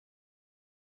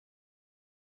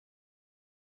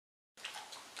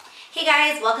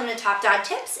Hey guys, welcome to Top Dog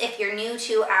Tips. If you're new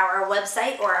to our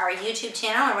website or our YouTube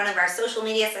channel or one of our social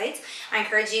media sites, I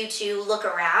encourage you to look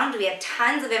around. We have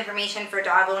tons of information for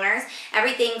dog owners,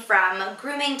 everything from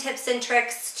grooming tips and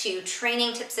tricks to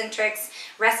training tips and tricks,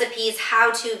 recipes,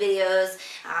 how-to videos,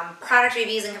 product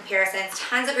reviews and comparisons,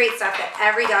 tons of great stuff that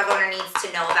every dog owner needs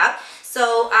to know about.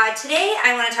 So today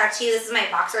I want to talk to you, this is my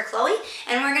boxer Chloe,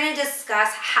 and we're going to discuss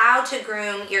how to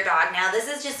groom your dog. Now this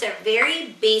is just a very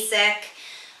basic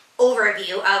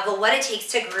overview of what it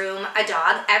takes to groom a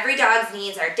dog. Every dog's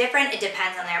needs are different. It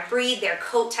depends on their breed, their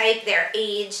coat type, their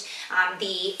age,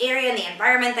 the area and the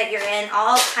environment that you're in,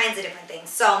 all kinds of different things.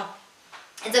 So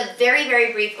it's a very,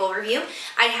 very brief overview.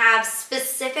 I have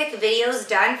specific videos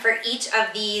done for each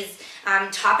of these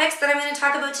topics that I'm going to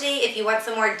talk about today. If you want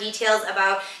some more details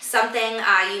about something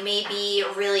you may be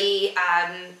really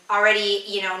already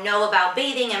know about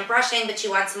bathing and brushing, but you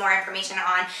want some more information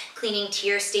on cleaning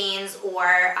tear stains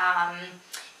or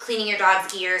cleaning your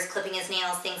dog's ears, clipping his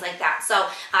nails, things like that. So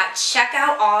check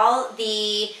out all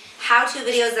the how-to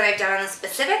videos that I've done on the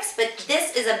specifics, but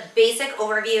this is a basic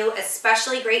overview,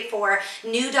 especially great for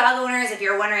new dog owners. If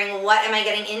you're wondering, what am I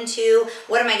getting into?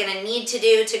 What am I going to need to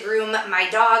do to groom my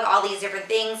dog? All these different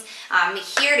things.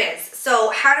 Here it is.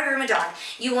 So how to groom a dog.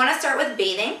 You want to start with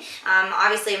bathing.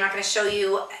 Obviously, I'm not going to show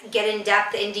you, get in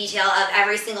depth in detail of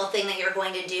every single thing that you're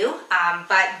going to do,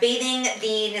 but bathing,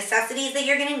 the necessities that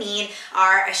you're going to need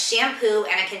are a shampoo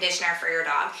and a conditioner for your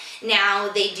dog. Now,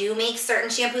 they do make certain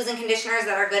shampoos and conditioners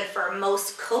that are good for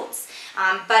most coats,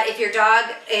 but if your dog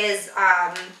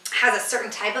has a certain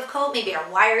type of coat, maybe a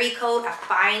wiry coat, a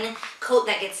fine coat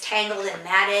that gets tangled and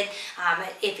matted,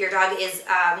 if your dog is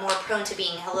more prone to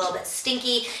being a little bit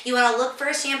stinky, you want to look for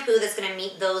a shampoo that's going to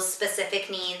meet those specific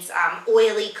needs.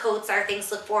 Oily coats are things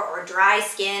to look for, or dry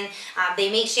skin.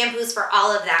 They make shampoos for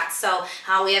all of that. So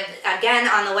we have, again,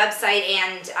 on the website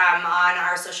and on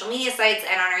our social media sites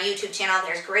and on our YouTube channel,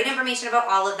 there's great information about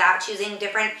all of that, choosing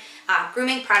different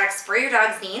grooming products for your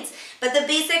dog's needs. But the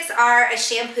basics are a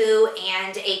shampoo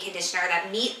and a conditioner that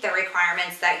meet the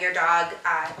requirements that your dog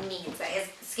needs, that his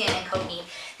skin and coat need.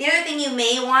 The other thing you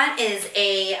may want is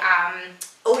a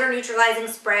odor neutralizing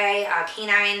spray,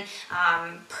 canine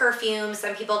perfume,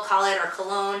 some people call it, or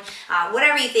cologne,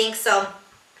 whatever you think. So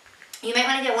you might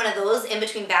want to get one of those in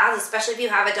between baths, especially if you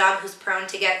have a dog who's prone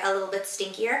to get a little bit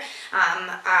stinkier.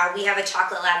 We have a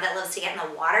chocolate lab that loves to get in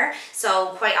the water, so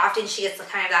quite often she gets the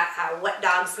kind of that wet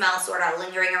dog smell sort of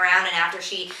lingering around, and after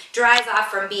she dries off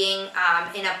from being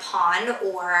in a pond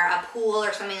or a pool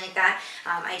or something like that,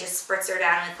 I just spritz her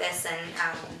down with this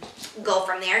and go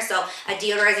from there. So a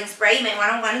deodorizing spray, you might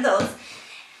want one of those.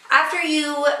 After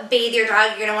you bathe your dog,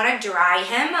 you're going to want to dry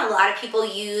him. A lot of people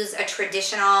use a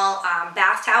traditional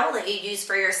bath towel that you use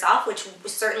for yourself, which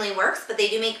certainly works, but they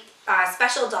do make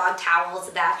special dog towels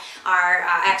that are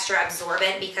extra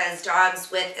absorbent, because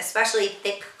dogs with especially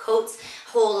thick coats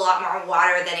hold a lot more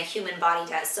water than a human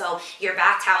body does. So your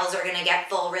bath towels are going to get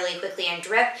full really quickly and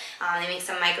drip. They make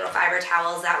some microfiber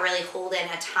towels that really hold in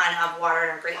a ton of water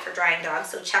and are great for drying dogs.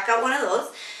 So check out one of those.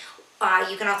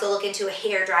 You can also look into a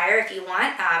hair dryer if you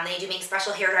want. They do make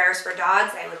special hair dryers for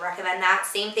dogs. I would recommend that.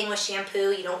 Same thing with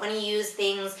shampoo. You don't want to use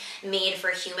things made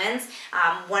for humans.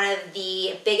 One of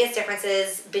the biggest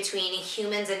differences between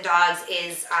humans and dogs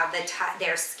is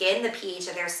their skin. The pH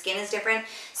of their skin is different,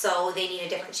 so they need a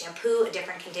different shampoo, a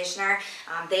different conditioner.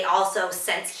 They also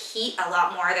sense heat a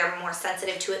lot more. They're more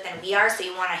sensitive to it than we are, so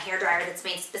you want a hair dryer that's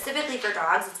made specifically for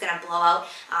dogs. It's going to blow out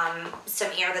some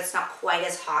air that's not quite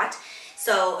as hot.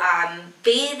 So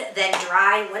bathe, then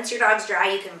dry. Once your dog's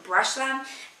dry, you can brush them.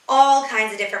 All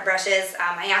kinds of different brushes.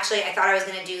 I thought I was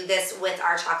going to do this with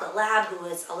our chocolate lab, who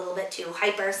was a little bit too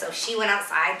hyper, so she went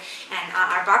outside, and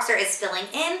our boxer is filling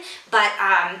in. But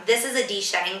this is a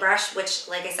de-shedding brush, which,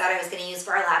 like I said, I was going to use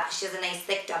for our lab, because she has a nice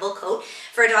thick double coat.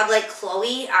 For a dog like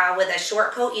Chloe with a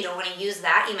short coat, you don't want to use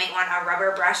that. You might want a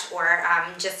rubber brush or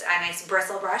just a nice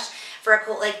bristle brush for a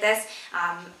coat like this.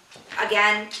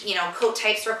 Again, coat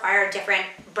types require different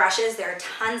brushes. There are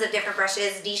tons of different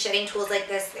brushes, de-shedding tools like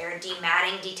this. There are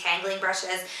dematting, detangling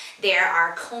brushes. There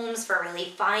are combs for really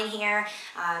fine hair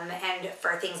and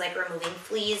for things like removing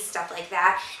fleas, stuff like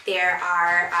that. There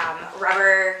are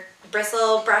rubber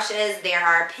bristle brushes. There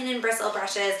are pin and bristle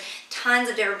brushes, tons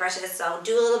of different brushes. So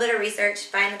do a little bit of research,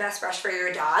 find the best brush for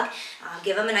your dog.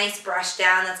 Give them a nice brush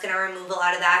down. That's going to remove a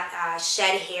lot of that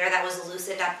shed hair that was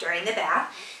loosened up during the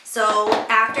bath. So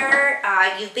after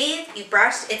you've bathed, you've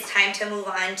brushed, it's time to move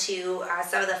on to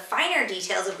some of the finer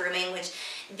details of grooming, which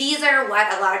these are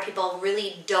what a lot of people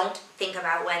really don't think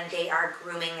about when they are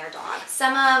grooming their dog.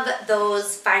 Some of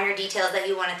those finer details that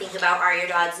you want to think about are your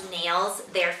dog's nails,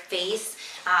 their face,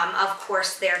 of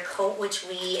course their coat, which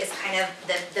is kind of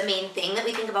the main thing that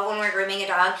we think about when we're grooming a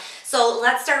dog. So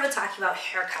let's start with talking about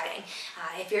hair cutting.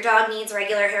 If your dog needs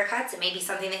regular haircuts, it may be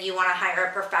something that you want to hire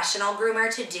a professional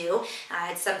groomer to do.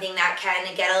 It's something that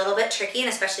can get a little bit tricky, and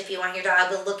especially if you want your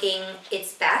dog looking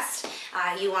its best,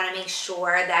 you want to make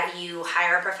sure that you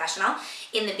hire a professional.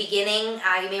 In the beginning,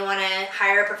 you may want to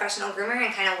hire a professional groomer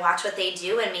and kind of watch what they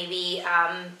do, and maybe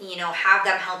have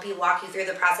them help you, walk you through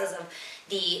the process of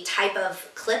the type of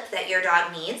clip that your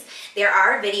dog needs. There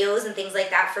are videos and things like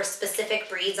that for specific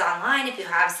breeds online. If you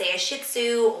have, say, a Shih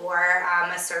Tzu or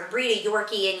a certain breed, a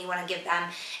Yorkie, and you want to give them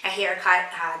a haircut,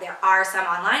 there are some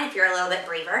online if you're a little bit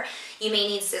braver. You may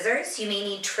need scissors. You may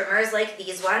need trimmers like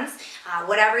these ones.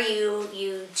 Whatever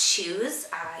you choose,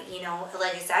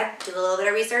 like I said, do a little bit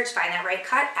of research, find that right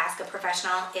cut, ask a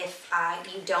professional if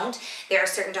you don't. There are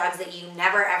certain dogs that you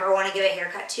never ever want to give a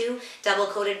haircut to.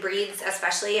 Double-coated breeds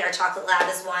especially, our Chocolate Lab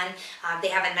is one. They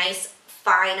have a nice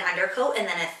fine undercoat and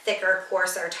then a thicker,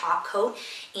 coarser top coat.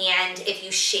 And if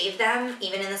you shave them,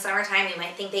 even in the summertime, you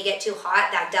might think they get too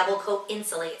hot. That double coat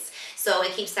insulates. So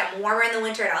it keeps them warmer in the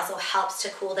winter. It also helps to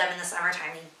cool them in the summertime.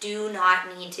 They do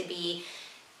not need to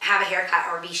have a haircut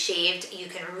or be shaved. You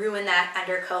can ruin that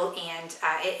undercoat and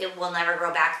it will never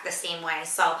grow back the same way.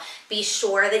 So be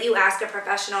sure that you ask a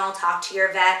professional, talk to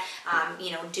your vet,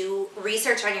 do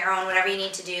research on your own, whatever you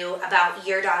need to do about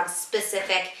your dog's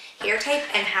specific hair type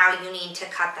and how you need to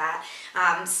cut that.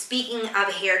 Speaking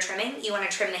of hair trimming, you want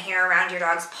to trim the hair around your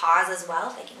dog's paws as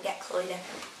well. If I can get Chloe to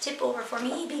tip over for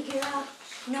me. Hey, big girl.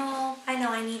 No, I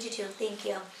know, I need you to. Thank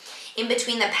you. In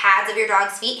between the pads of your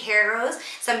dog's feet, hair grows.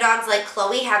 Some dogs like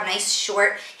Chloe have nice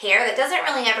short hair that doesn't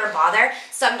really ever bother.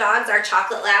 Some dogs, our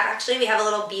Chocolate Lab, actually we have a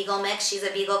little beagle mix. She's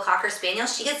a beagle cocker spaniel.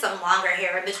 She gets some longer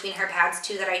hair in between her pads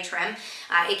too that I trim.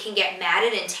 It can get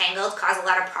matted and tangled, cause a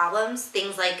lot of problems.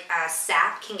 Things like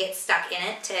sap can get stuck in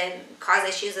it to cause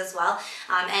issues as well.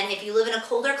 And if you live in a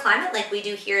colder climate like we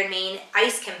do here in Maine,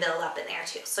 ice can build up in there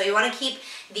too. So you want to keep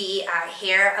the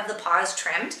hair of the paws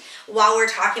trimmed. While we're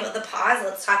talking about the paws,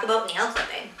 let's talk about nail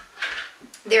clipping.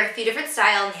 There are a few different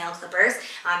style nail clippers.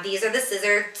 These are the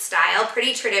scissor style,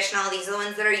 pretty traditional. These are the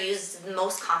ones that are used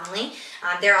most commonly.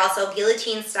 There are also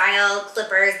guillotine style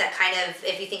clippers that kind of,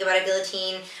 if you think about a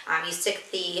guillotine, you stick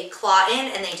the claw in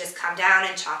and they just come down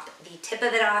and chop the tip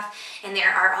of it off. And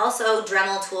there are also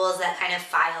Dremel tools that kind of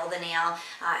file the nail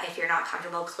if you're not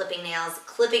comfortable clipping nails.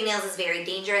 Clipping nails is very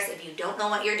dangerous. If you don't know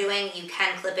what you're doing, you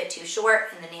can clip it too short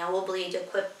and the nail will bleed.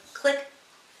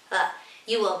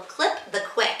 You will clip the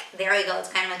quick. There we go.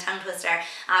 It's kind of a tongue twister.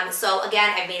 So again,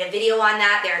 I've made a video on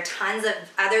that. There are tons of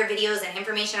other videos and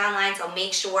information online, so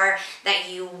make sure that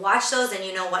you watch those and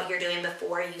you know what you're doing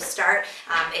before you start.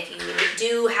 If you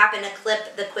do happen to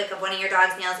clip the quick of one of your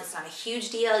dog's nails, it's not a huge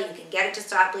deal. You can get it to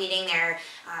stop bleeding. There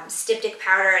are styptic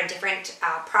powder and different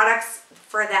products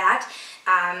for that,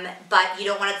 but you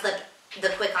don't want to clip the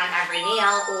quick on every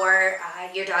nail or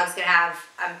your dog's gonna have,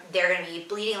 they're gonna be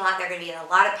bleeding a lot, they're gonna be in a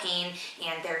lot of pain,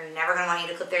 and they're never gonna want you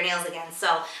to clip their nails again.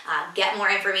 So get more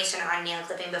information on nail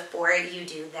clipping before you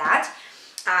do that.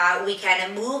 We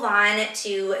can move on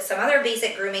to some other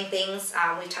basic grooming things.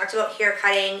 We've talked about hair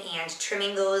cutting and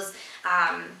trimming those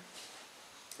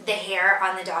the hair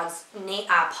on the dog's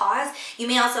paws. You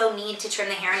may also need to trim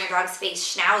the hair on your dog's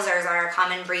face. Schnauzers are a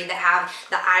common breed that have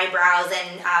the eyebrows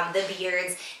and the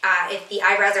beards. If the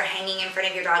eyebrows are hanging in front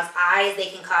of your dog's eyes, they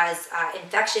can cause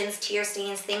infections, tear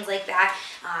stains, things like that.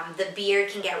 The beard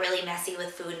can get really messy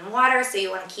with food and water, so you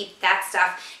want to keep that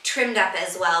stuff trimmed up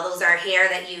as well. Those are hair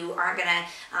that you aren't going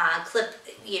to clip,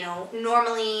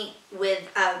 normally with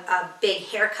a big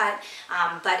haircut,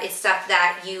 but it's stuff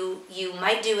that you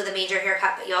might do with a major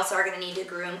haircut, but you also are going to need to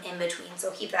groom in between, so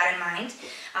keep that in mind.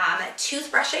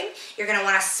 Toothbrushing, you're going to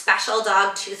want a special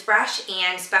dog toothbrush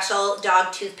and special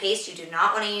dog toothpaste. You do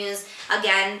not want to use,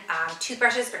 again,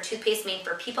 toothbrushes or toothpaste made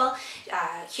for people.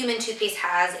 Human toothpaste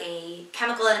has a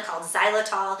chemical in it called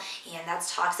xylitol, and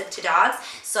that's toxic to dogs.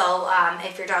 So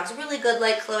if your dog's really good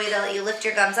like Chloe, they'll let you lift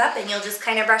your gums up and you'll just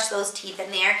kind of brush those teeth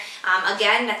in there.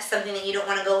 Again, that's something that you don't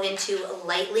want to go into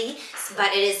lightly, but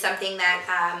it is something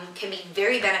that can be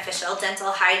very beneficial.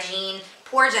 Dental hygiene,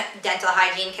 poor dental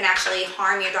hygiene can actually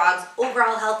harm your dog's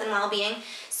overall health and well-being.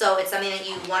 So it's something that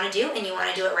you want to do, and you want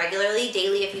to do it regularly,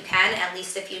 daily if you can, at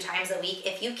least a few times a week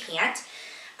if you can't.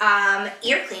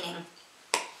 Ear cleaning.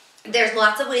 There's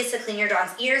lots of ways to clean your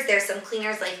dog's ears. There's some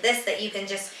cleaners like this that you can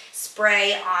just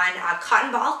spray on a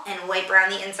cotton ball and wipe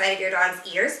around the inside of your dog's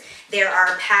ears. There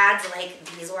are pads like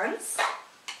these ones.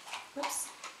 Whoops.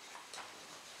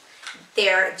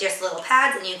 They're just little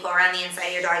pads, and you go around the inside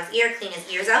of your dog's ear, clean his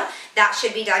ears out. That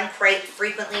should be done quite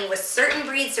frequently with certain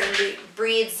breeds. Certain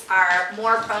breeds are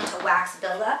more prone to wax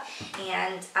buildup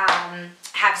and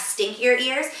have stinkier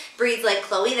ears. Breeds like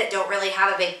Chloe that don't really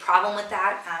have a big problem with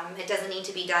that. It doesn't need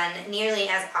to be done nearly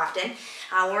as often.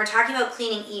 When we're talking about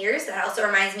cleaning ears, that also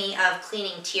reminds me of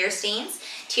cleaning tear stains.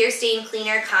 Tear stain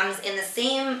cleaner comes in the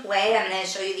same way. I'm going to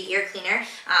show you the ear cleaner,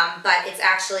 but it's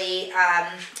actually,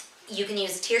 you can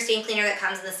use tear stain cleaner that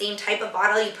comes in the same type of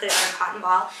bottle. You put it on a cotton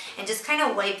ball and just kind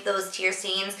of wipe those tear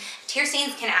stains. Tear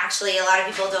stains can actually, a lot of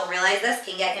people don't realize this,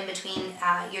 can get in between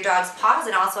your dog's paws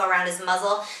and also around his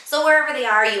muzzle. So wherever they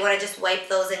are, you want to just wipe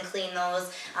those and clean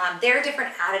those. There are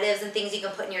different additives and things you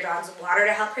can put in your dog's water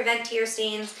to help prevent tear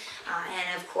stains.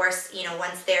 And of course, you know,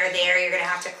 once they're there, you're going to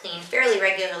have to clean fairly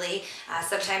regularly,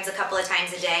 sometimes a couple of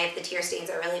times a day if the tear stains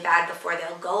are really bad before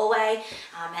they'll go away.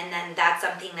 And then that's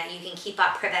something that you can keep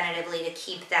up preventatively to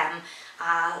keep them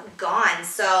gone.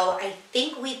 So I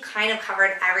think we've kind of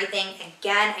covered everything.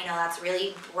 Again, I know that's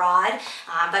really broad,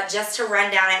 but just to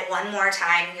run down it one more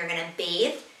time, you're going to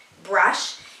bathe,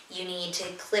 brush. You need to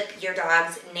clip your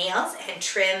dog's nails and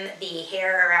trim the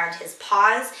hair around his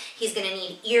paws. He's going to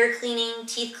need ear cleaning,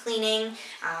 teeth cleaning,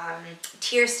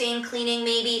 tear stain cleaning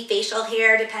maybe, facial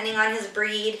hair depending on his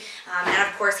breed, and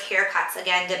of course haircuts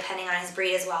again depending on his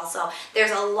breed as well. So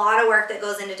there's a lot of work that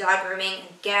goes into dog grooming.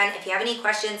 Again, if you have any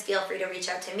questions, feel free to reach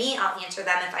out to me. I'll answer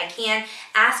them if I can.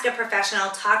 Ask a professional,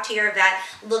 talk to your vet,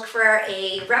 look for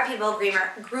a reputable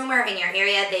groomer in your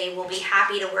area. They will be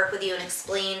happy to work with you and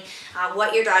explain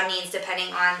what your dog needs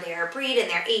depending on their breed and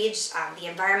their age, the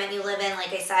environment you live in.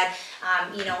 Like I said,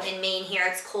 you know, in Maine here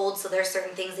it's cold, so there's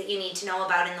certain things that you need to know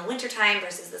about in the wintertime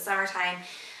versus the summertime.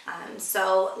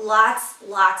 So lots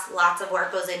of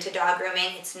work goes into dog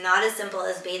grooming. It's not as simple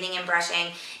as bathing and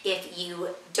brushing. If you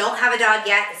don't have a dog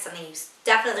yet, it's something you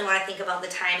definitely want to think about the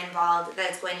time involved that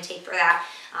it's going to take for that.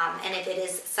 And if it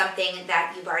is something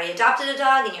that you've already adopted a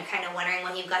dog and you're kind of wondering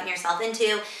what you've gotten yourself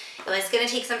into, it's going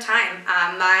to take some time.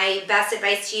 My best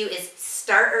advice to you is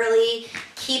start early,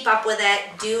 keep up with it,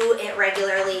 do it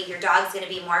regularly. Your dog's going to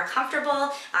be more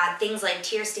comfortable. Things like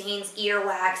tear stains, ear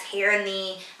wax, hair in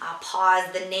the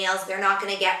paws, the nails, they're not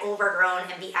going to get overgrown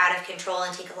and be out of control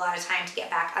and take a lot of time to get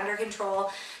back under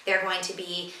control. They're going to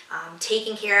be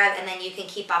taken care of, and then you can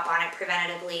keep up on it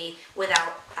preventatively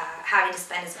without having to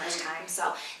spend as much time.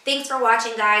 So thanks for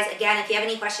watching, guys. Again, if you have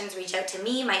any questions, reach out to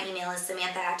me. My email is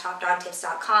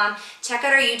samantha@topdogtips.com. Check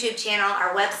out our YouTube channel,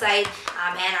 our website,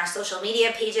 and our social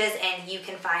media pages, and you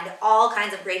can find all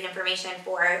kinds of great information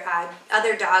for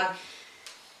other dog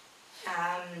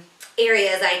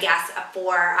areas, I guess,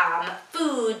 for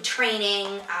food,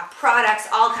 training, products,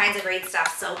 all kinds of great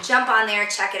stuff. So jump on there,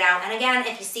 check it out. And again,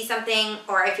 if you see something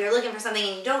or if you're looking for something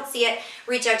and you don't see it,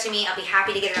 reach out to me. I'll be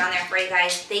happy to get it on there for you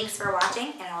guys. Thanks for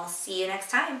watching, and I'll see you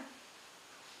next time.